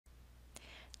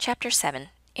Chapter 7,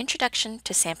 Introduction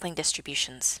to Sampling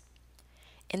Distributions.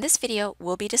 In this video,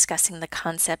 we'll be discussing the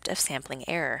concept of sampling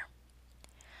error.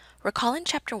 Recall in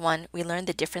Chapter 1, we learned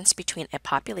the difference between a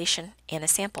population and a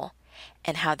sample,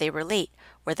 and how they relate,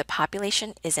 where the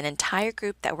population is an entire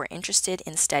group that we're interested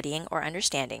in studying or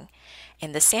understanding,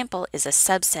 and the sample is a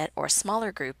subset or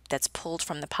smaller group that's pulled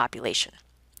from the population.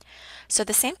 So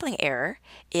the sampling error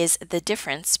is the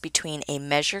difference between a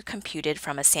measure computed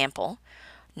from a sample,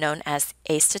 known as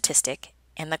a statistic,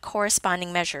 and the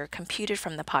corresponding measure computed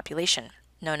from the population,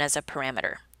 known as a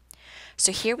parameter.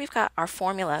 So here we've got our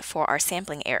formula for our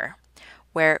sampling error,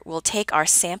 where we'll take our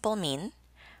sample mean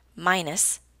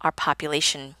minus our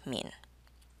population mean.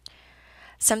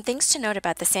 Some things to note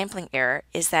about the sampling error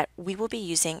is that we will be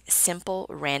using simple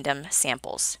random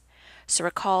samples. So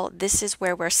recall, this is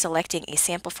where we're selecting a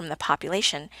sample from the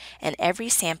population, and every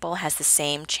sample has the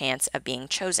same chance of being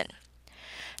chosen.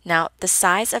 Now, the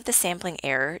size of the sampling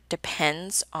error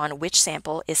depends on which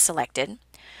sample is selected.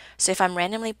 So if I'm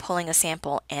randomly pulling a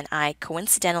sample and I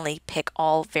coincidentally pick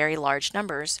all very large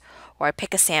numbers, or I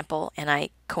pick a sample and I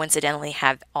coincidentally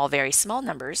have all very small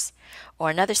numbers,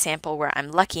 or another sample where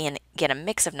I'm lucky and get a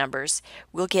mix of numbers,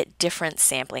 we'll get different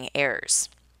sampling errors.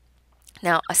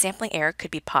 Now, a sampling error could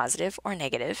be positive or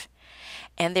negative,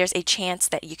 and there's a chance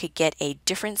that you could get a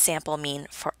different sample mean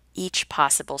for each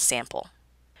possible sample.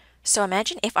 So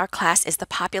imagine if our class is the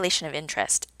population of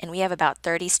interest, and we have about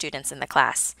 30 students in the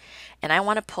class, and I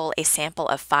want to pull a sample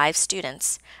of 5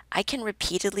 students. I can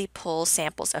repeatedly pull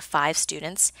samples of 5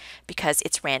 students because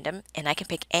it's random, and I can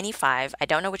pick any 5. I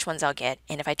don't know which ones I'll get,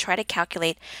 and if I try to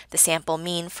calculate the sample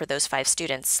mean for those 5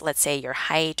 students, let's say your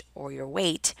height or your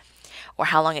weight, or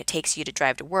how long it takes you to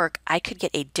drive to work, I could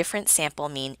get a different sample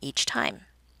mean each time.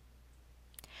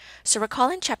 So recall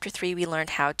in Chapter 3 we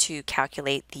learned how to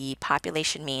calculate the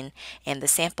population mean and the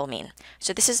sample mean.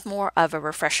 So this is more of a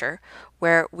refresher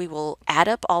where we will add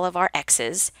up all of our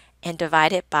x's and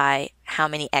divide it by how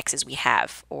many x's we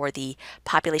have, or the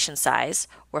population size,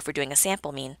 or if we're doing a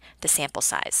sample mean, the sample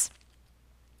size.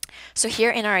 So here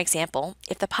in our example,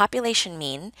 if the population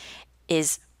mean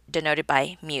is denoted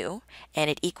by mu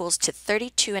and it equals to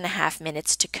 32.5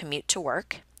 minutes to commute to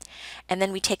work, and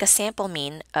then we take a sample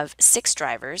mean of 6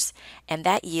 drivers, and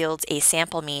that yields a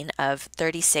sample mean of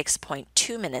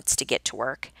 36.2 minutes to get to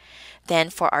work. Then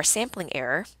for our sampling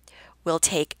error, we'll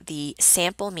take the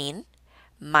sample mean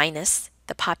minus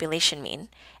the population mean,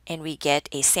 and we get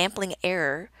a sampling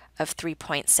error of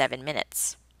 3.7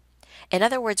 minutes. In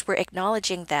other words, we're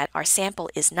acknowledging that our sample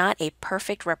is not a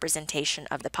perfect representation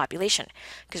of the population,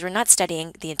 because we're not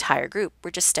studying the entire group,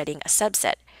 we're just studying a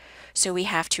subset. So we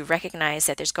have to recognize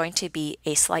that there's going to be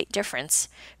a slight difference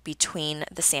between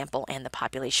the sample and the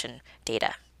population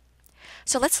data.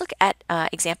 So let's look at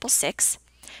example 6.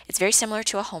 It's very similar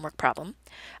to a homework problem.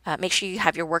 Make sure you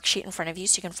have your worksheet in front of you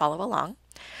so you can follow along.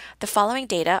 The following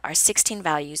data are 16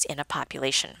 values in a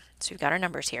population. So we've got our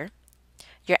numbers here.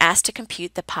 You're asked to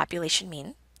compute the population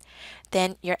mean.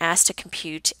 Then you're asked to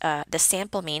compute the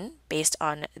sample mean based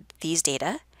on these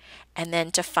data, and then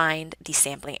to find the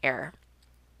sampling error.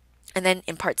 And then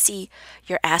in part C,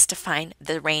 you're asked to find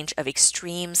the range of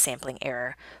extreme sampling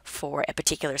error for a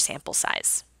particular sample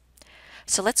size.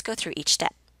 So let's go through each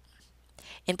step.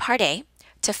 In part A,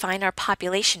 to find our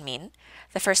population mean,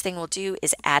 the first thing we'll do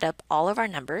is add up all of our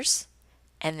numbers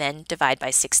and then divide by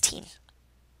 16.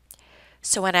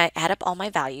 So when I add up all my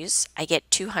values, I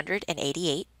get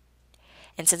 288.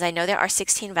 And since I know there are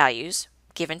 16 values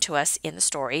given to us in the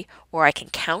story, or I can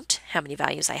count how many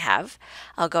values I have,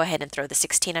 I'll go ahead and throw the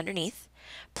 16 underneath,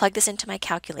 plug this into my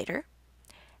calculator,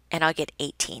 and I'll get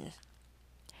 18.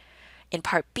 In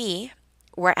part B,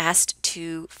 we're asked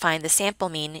to find the sample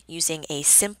mean using a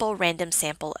simple random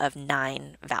sample of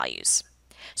 9 values.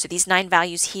 So these 9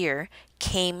 values here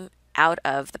came out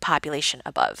of the population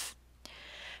above.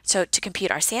 So to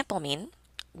compute our sample mean,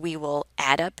 we will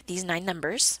add up these 9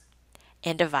 numbers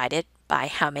and divide it by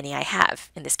how many I have,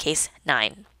 in this case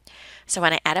 9. So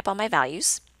when I add up all my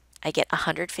values, I get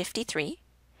 153.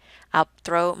 I'll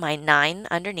throw my 9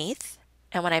 underneath,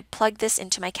 and when I plug this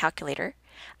into my calculator,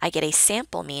 I get a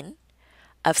sample mean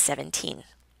of 17.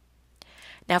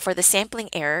 Now for the sampling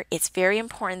error, it's very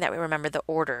important that we remember the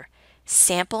order.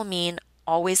 Sample mean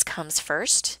always comes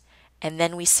first, and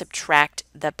then we subtract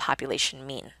the population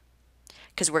mean,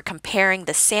 because we're comparing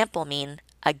the sample mean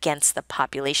against the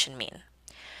population mean.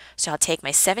 So I'll take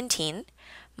my 17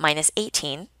 minus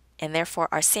 18, and therefore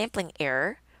our sampling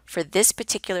error for this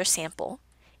particular sample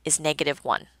is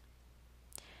 -1.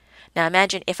 Now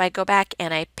imagine if I go back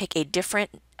and I pick a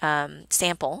different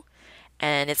sample,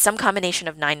 and it's some combination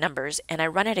of 9 numbers, and I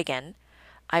run it again,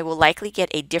 I will likely get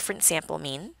a different sample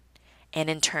mean and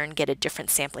in turn get a different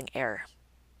sampling error.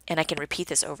 And I can repeat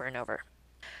this over and over.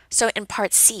 So in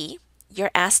part C,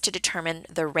 you're asked to determine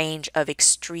the range of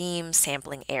extreme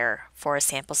sampling error for a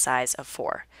sample size of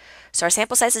 4. So our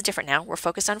sample size is different now. We're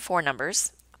focused on 4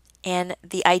 numbers. And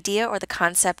the idea or the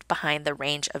concept behind the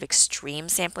range of extreme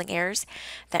sampling errors,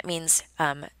 that means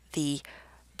the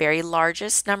very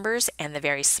largest numbers and the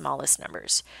very smallest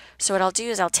numbers. So what I'll do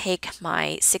is I'll take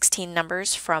my 16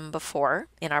 numbers from before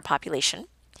in our population,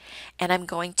 and I'm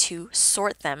going to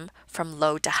sort them from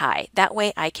low to high. That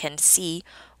way I can see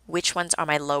which ones are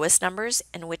my lowest numbers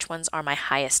and which ones are my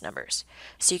highest numbers.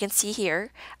 So you can see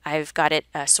here, I've got it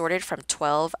sorted from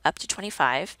 12 up to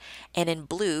 25, and in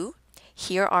blue,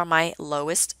 here are my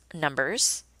lowest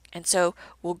numbers. And so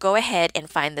we'll go ahead and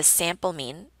find the sample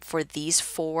mean for these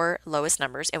 4 lowest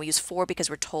numbers, and we use 4 because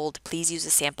we're told please use a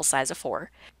sample size of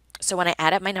 4. So when I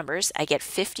add up my numbers, I get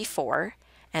 54,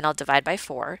 and I'll divide by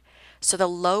 4. So the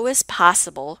lowest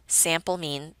possible sample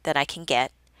mean that I can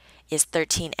get is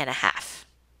 13.5.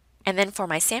 And then for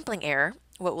my sampling error,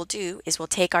 what we'll do is we'll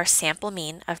take our sample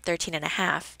mean of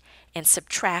 13.5 and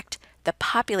subtract the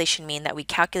population mean that we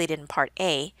calculated in part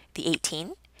A, the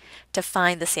 18, to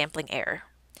find the sampling error.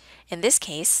 In this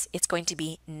case, it's going to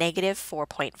be negative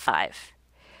 4.5.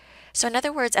 So in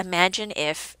other words, imagine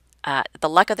if the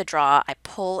luck of the draw, I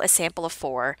pull a sample of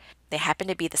 4, they happen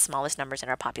to be the smallest numbers in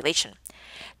our population.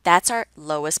 That's our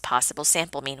lowest possible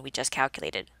sample mean we just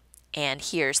calculated. And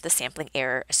here's the sampling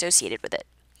error associated with it.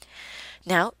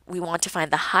 Now, we want to find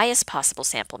the highest possible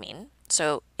sample mean.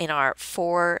 So in our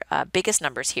 4 biggest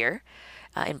numbers here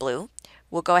in blue,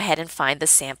 we'll go ahead and find the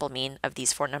sample mean of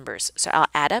these 4 numbers. So I'll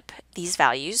add up these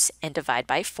values and divide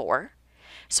by 4.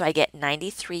 So I get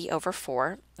 93 over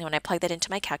 4. And when I plug that into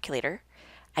my calculator,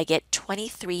 I get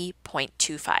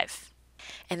 23.25.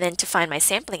 And then to find my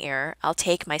sampling error, I'll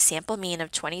take my sample mean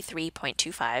of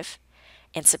 23.25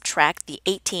 and subtract the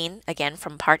 18, again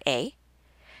from part A.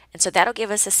 And so that'll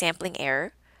give us a sampling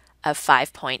error of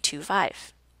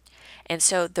 5.25. And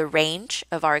so the range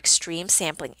of our extreme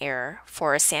sampling error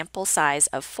for a sample size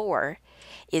of 4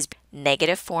 is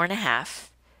negative 4.5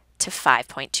 to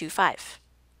 5.25.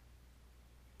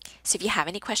 So if you have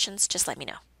any questions, just let me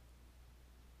know.